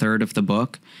 1/3 of the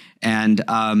book. And,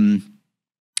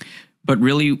 but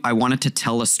really, I wanted to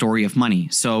tell a story of money.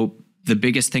 So the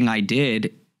biggest thing I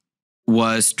did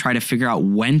was try to figure out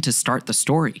when to start the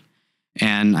story.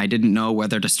 And I didn't know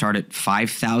whether to start it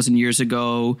 5,000 years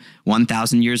ago,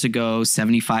 1,000 years ago,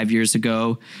 75 years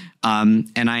ago.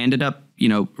 And I ended up,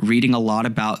 reading a lot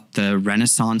about the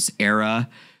Renaissance era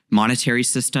monetary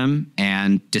system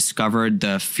and discovered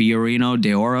the Fiorino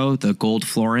d'Oro, the gold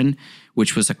florin,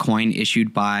 which was a coin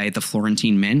issued by the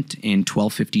Florentine Mint in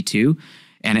 1252.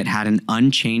 And it had an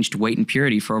unchanged weight and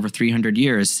purity for over 300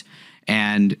 years.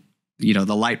 And,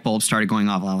 the light bulb started going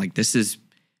off. I'm like, this is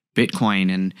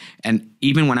Bitcoin. And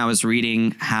even when I was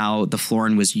reading how the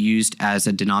florin was used as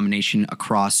a denomination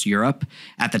across Europe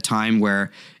at the time,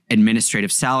 where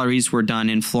administrative salaries were done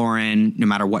in florin, no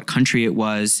matter what country it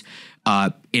was,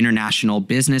 international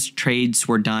business trades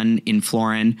were done in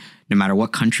florin, no matter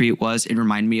what country it was, it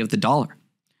reminded me of the dollar.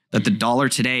 That the dollar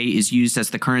today is used as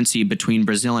the currency between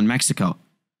Brazil and Mexico.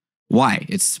 Why?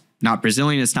 It's not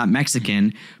Brazilian, it's not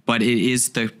Mexican, but it is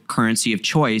the currency of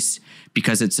choice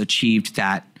because it's achieved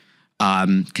that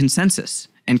consensus.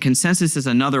 And consensus is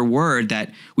another word that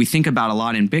we think about a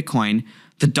lot in Bitcoin.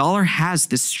 The dollar has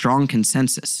this strong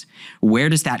consensus. Where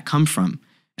does that come from?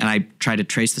 And I try to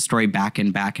trace the story back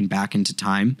and back and back into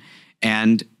time.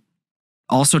 And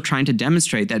also trying to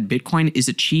demonstrate that Bitcoin is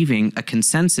achieving a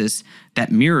consensus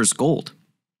that mirrors gold.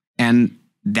 And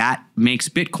that makes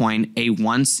Bitcoin a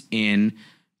once in,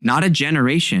 not a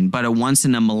generation, but a once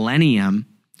in a millennium,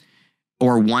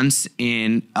 or once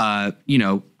in,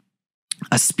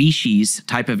 a species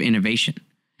type of innovation.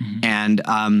 Mm-hmm. And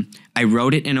I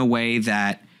wrote it in a way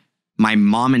that my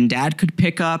mom and dad could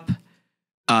pick up,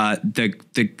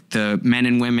 the men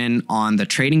and women on the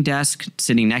trading desk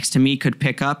sitting next to me could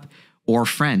pick up, or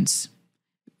friends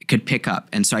could pick up.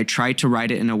 And so I tried to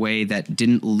write it in a way that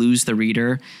didn't lose the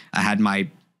reader. I had my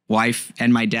wife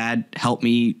and my dad help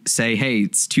me say, hey,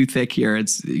 it's too thick here.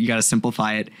 You got to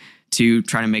simplify it to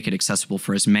try to make it accessible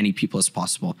for as many people as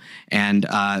possible. And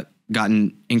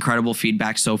gotten incredible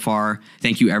feedback so far.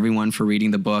 Thank you everyone for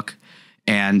reading the book.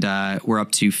 And we're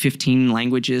up to 15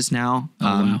 languages now.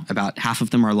 Wow. About half of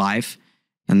them are live.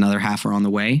 Another half are on the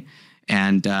way.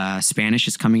 And Spanish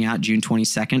is coming out June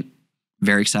 22nd.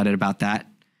 Very excited about that.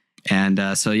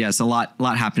 And so, yeah, it's a lot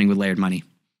happening with Layered Money.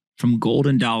 From gold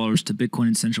and dollars to Bitcoin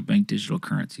and central bank digital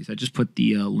currencies. I just put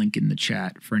the link in the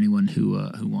chat for anyone who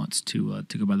wants to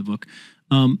go buy the book.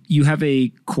 You have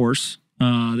a course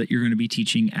that you're going to be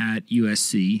teaching at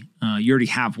USC. You already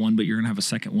have one, but you're going to have a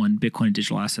second one, Bitcoin and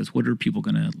digital assets. What are people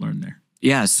going to learn there?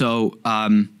 Yeah, so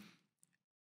in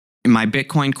my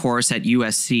Bitcoin course at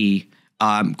USC,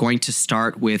 I'm going to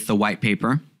start with the white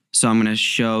paper. So I'm going to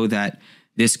show that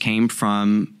this came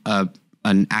from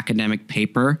an academic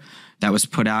paper that was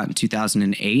put out in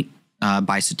 2008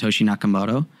 by Satoshi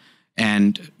Nakamoto,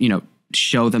 and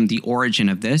show them the origin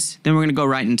of this. Then we're going to go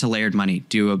right into Layered Money,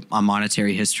 do a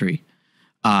monetary history.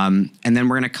 And then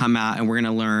we're going to come out and we're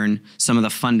going to learn some of the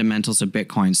fundamentals of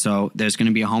Bitcoin. So there's going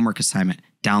to be a homework assignment: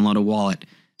 download a wallet,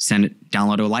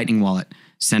 download a Lightning wallet,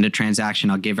 send a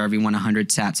transaction. I'll give everyone 100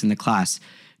 sats in the class.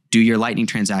 Do your Lightning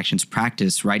transactions,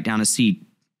 practice, write down a seed,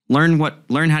 learn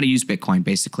how to use Bitcoin,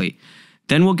 basically.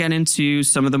 Then we'll get into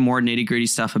some of the more nitty-gritty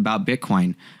stuff about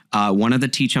Bitcoin. One of the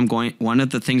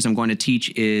things I'm going to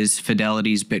teach is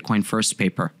Fidelity's Bitcoin First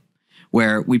paper,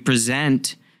 where we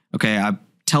present. Okay, I'll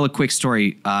tell a quick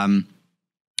story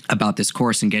about this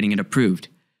course and getting it approved.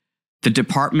 The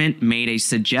department made a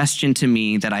suggestion to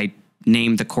me that I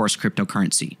name the course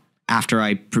cryptocurrency after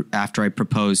I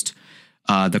proposed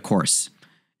the course,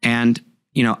 and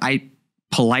I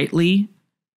politely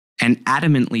and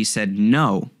adamantly said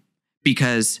no,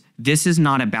 because this is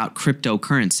not about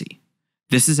cryptocurrency.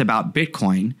 This is about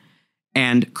Bitcoin,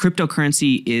 and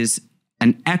cryptocurrency is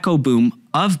an echo boom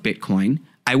of Bitcoin.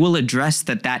 I will address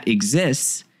that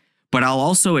exists, but I'll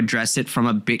also address it from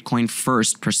a Bitcoin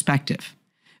first perspective.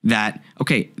 That,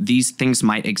 okay, these things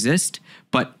might exist,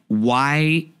 but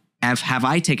why have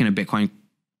I taken a Bitcoin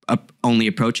only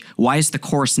approach? Why is the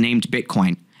course named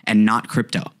Bitcoin and not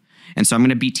crypto? And so I'm going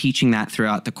to be teaching that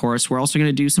throughout the course. We're also going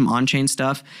to do some on-chain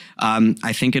stuff.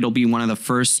 I think it'll be one of the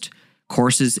first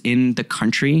courses in the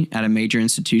country at a major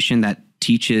institution that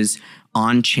teaches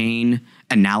on-chain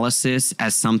analysis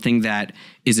as something that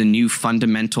is a new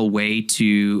fundamental way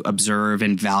to observe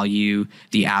and value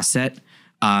the asset.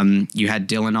 You had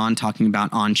Dylan on talking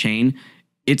about on-chain.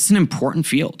 It's an important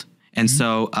field. And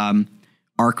so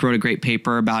ARC wrote a great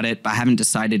paper about it, but I haven't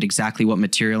decided exactly what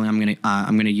material I'm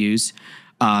going to use.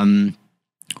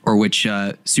 Or which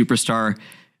superstar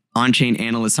on-chain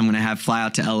analyst I'm going to have fly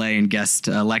out to LA and guest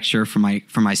lecture for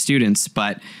my students.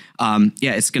 But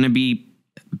yeah, it's going to be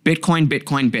Bitcoin,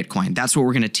 Bitcoin, Bitcoin. That's what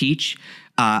we're going to teach.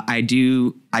 I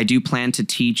do plan to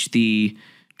teach the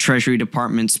Treasury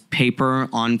Department's paper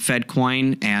on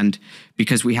FedCoin, and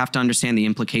because we have to understand the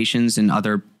implications in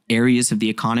other areas of the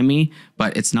economy,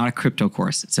 but it's not a crypto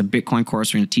course. It's a Bitcoin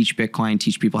course. We're going to teach Bitcoin,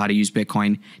 teach people how to use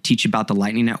Bitcoin, teach about the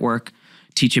Lightning Network,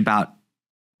 teach about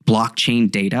blockchain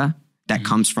data that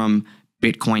comes from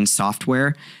Bitcoin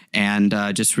software, and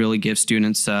just really give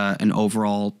students an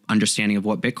overall understanding of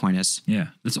what Bitcoin is. Yeah,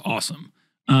 that's awesome.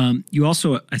 You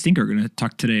also, I think, are going to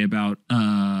talk today about,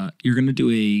 you're going to do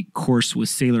a course with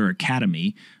Saylor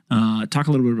Academy. Talk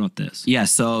a little bit about this. Yeah,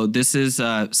 so this is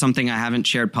something I haven't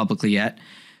shared publicly yet.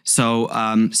 So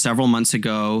several months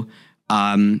ago,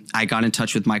 I got in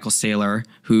touch with Michael Saylor,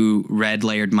 who read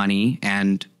Layered Money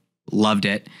and loved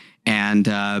it.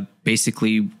 And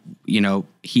basically,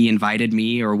 he invited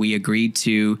me, or we agreed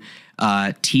to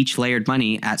teach Layered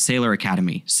Money at Saylor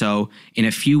Academy. So in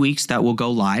a few weeks, that will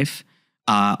go live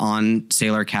on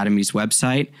Saylor Academy's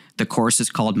website. The course is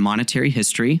called Monetary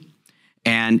History,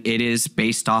 and it is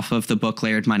based off of the book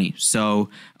Layered Money. So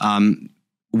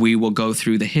we will go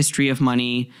through the history of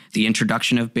money, the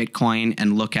introduction of Bitcoin,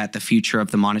 and look at the future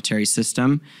of the monetary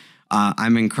system.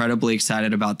 I'm incredibly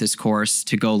excited about this course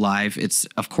to go live. It's,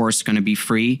 of course, going to be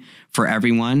free for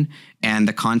everyone, and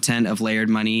the content of Layered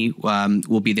Money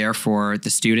will be there for the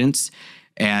students.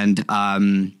 And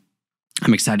I'm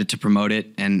excited to promote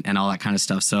it and all that kind of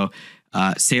stuff. So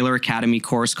Saylor Academy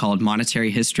course called Monetary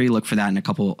History. Look for that in a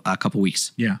couple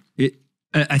weeks. Yeah.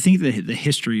 I think the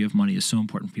history of money is so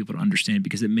important for people to understand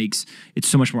because it makes it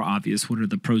so much more obvious what are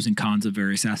the pros and cons of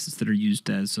various assets that are used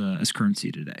as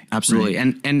currency today. Absolutely.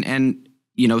 Right? And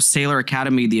you know, Saylor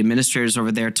Academy, the administrators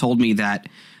over there told me that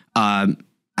I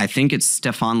think it's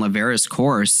Stefan Livera's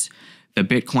course, the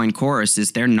Bitcoin course,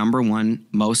 is their #1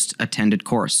 most attended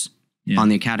course on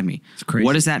the Academy. It's crazy.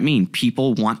 What does that mean?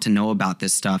 People want to know about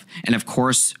this stuff. And of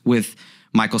course, with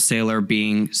Michael Saylor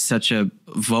being such a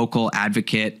vocal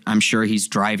advocate, I'm sure he's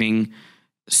driving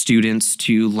students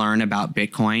to learn about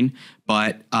Bitcoin.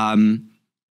 But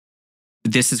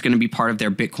this is going to be part of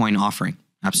their Bitcoin offering.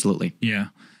 Absolutely. Yeah.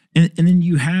 And then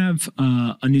you have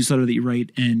a newsletter that you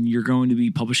write, and you're going to be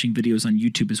publishing videos on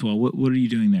YouTube as well. What are you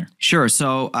doing there? Sure.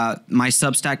 So my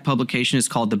Substack publication is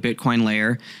called The Bitcoin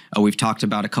Layer. We've talked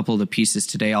about a couple of the pieces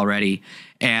today already,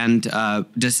 and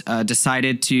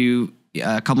decided to,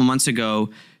 a couple months ago,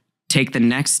 take the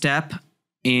next step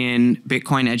in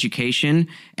Bitcoin education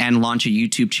and launch a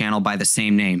YouTube channel by the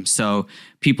same name. So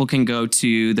people can go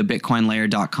to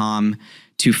thebitcoinlayer.com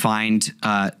to find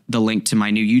the link to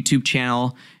my new YouTube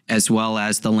channel, as well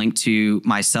as the link to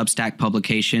my Substack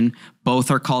publication.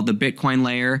 Both are called The Bitcoin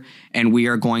Layer, and we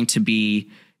are going to be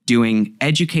doing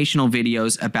educational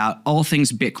videos about all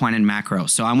things Bitcoin and macro.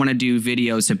 So I want to do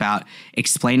videos about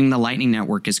explaining the Lightning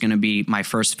Network is going to be my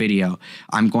first video.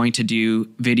 I'm going to do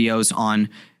videos on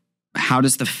how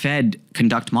does the Fed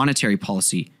conduct monetary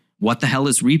policy? What the hell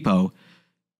is repo?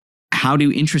 How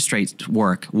do interest rates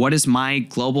work? What does my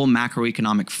global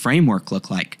macroeconomic framework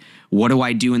look like? What do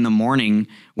I do in the morning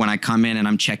when I come in and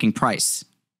I'm checking price?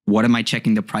 What am I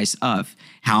checking the price of?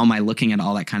 How am I looking at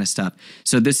all that kind of stuff?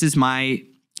 So this is my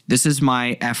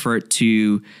effort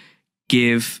to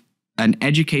give an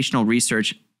educational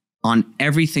research on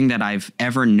everything that I've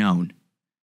ever known,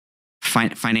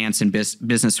 finance and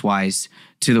business-wise,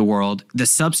 to the world. The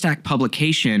Substack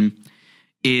publication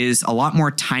is a lot more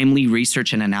timely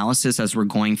research and analysis as we're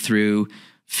going through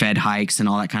Fed hikes and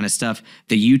all that kind of stuff.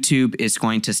 The YouTube is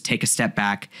going to take a step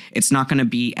back. It's not going to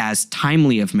be as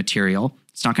timely of material.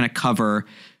 It's not going to cover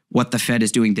what the Fed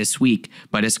is doing this week,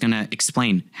 but it's going to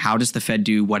explain how does the Fed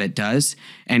do what it does,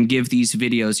 and give these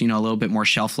videos, you know, a little bit more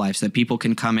shelf life so that people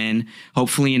can come in,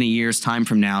 hopefully in a year's time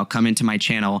from now, come into my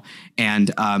channel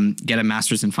and get a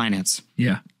master's in finance.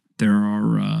 Yeah, there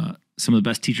are some of the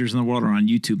best teachers in the world are on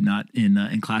YouTube, not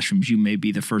in classrooms. You may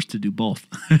be the first to do both,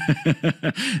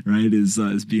 right?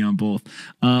 Is be on both.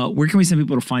 Where can we send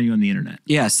people to find you on the internet?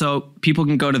 Yeah, so people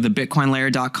can go to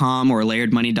thebitcoinlayer.com or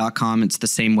layeredmoney.com. It's the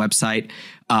same website.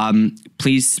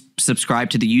 Please subscribe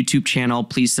to the YouTube channel.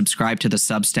 Please subscribe to the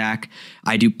Substack.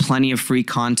 I do plenty of free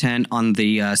content on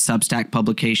the Substack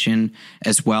publication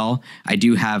as well. I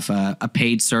do have a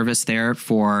paid service there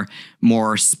for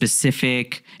more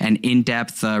specific and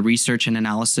in-depth research and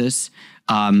analysis.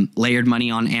 Layered Money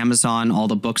on Amazon. All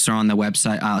the books are on the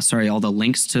website. All the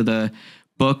links to the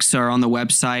books are on the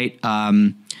website.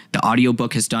 The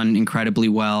audiobook has done incredibly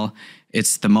well.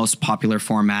 It's the most popular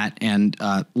format, and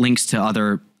links to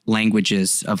other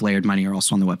languages of Layered Money are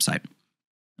also on the website.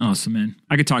 Awesome, man.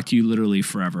 I could talk to you literally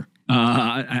forever.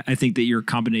 I think that your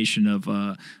combination of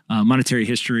monetary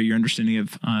history, your understanding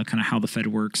of kind of how the Fed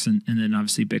works, and then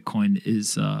obviously Bitcoin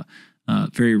is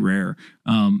very rare.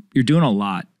 You're doing a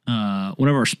lot. One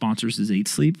of our sponsors is 8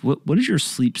 Sleep. What is your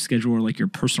sleep schedule, or like your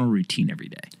personal routine every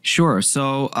day? Sure.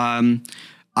 So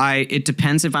it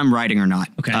depends if I'm writing or not.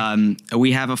 Okay.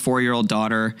 We have a 4-year-old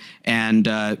daughter, and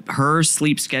her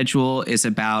sleep schedule is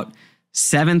about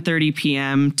 7:30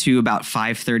 p.m. to about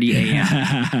 5:30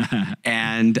 a.m.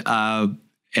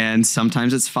 and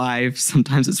sometimes it's 5,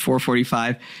 sometimes it's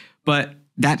 4:45. But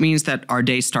that means that our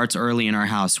day starts early in our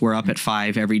house. We're up at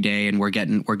 5 every day, and we're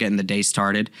getting the day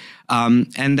started.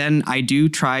 And then I do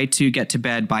try to get to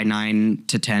bed by 9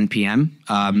 to 10 p.m.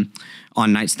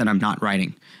 On nights that I'm not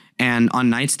writing. And on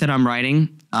nights that I'm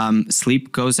writing,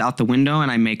 sleep goes out the window,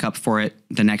 and I make up for it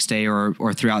the next day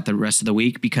or throughout the rest of the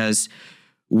week, because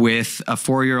with a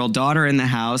 4-year-old daughter in the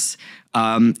house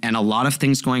and a lot of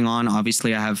things going on,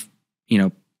 obviously I have,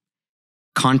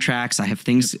 contracts, I have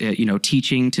things,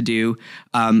 teaching to do,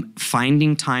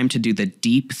 finding time to do the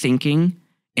deep thinking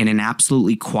in an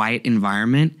absolutely quiet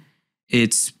environment,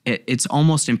 it's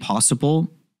almost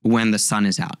impossible when the sun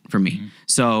is out for me.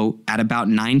 So at about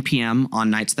 9 p.m. on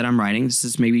nights that I'm writing, this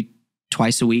is maybe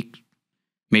twice a week,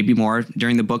 maybe more.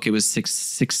 During the book, it was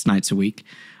six nights a week.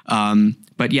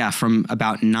 But yeah, from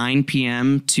about 9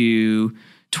 p.m. to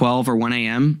 12 or 1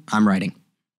 a.m., I'm writing.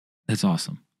 That's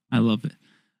awesome. I love it.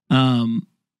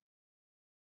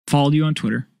 Follow you on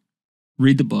Twitter.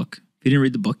 Read the book. If you didn't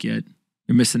read the book yet,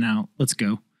 you're missing out. Let's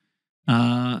go.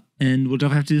 And we'll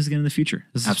definitely have to do this again in the future.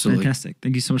 This is Absolutely fantastic.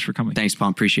 Thank you so much for coming. Thanks,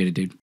 Pom. Appreciate it, dude.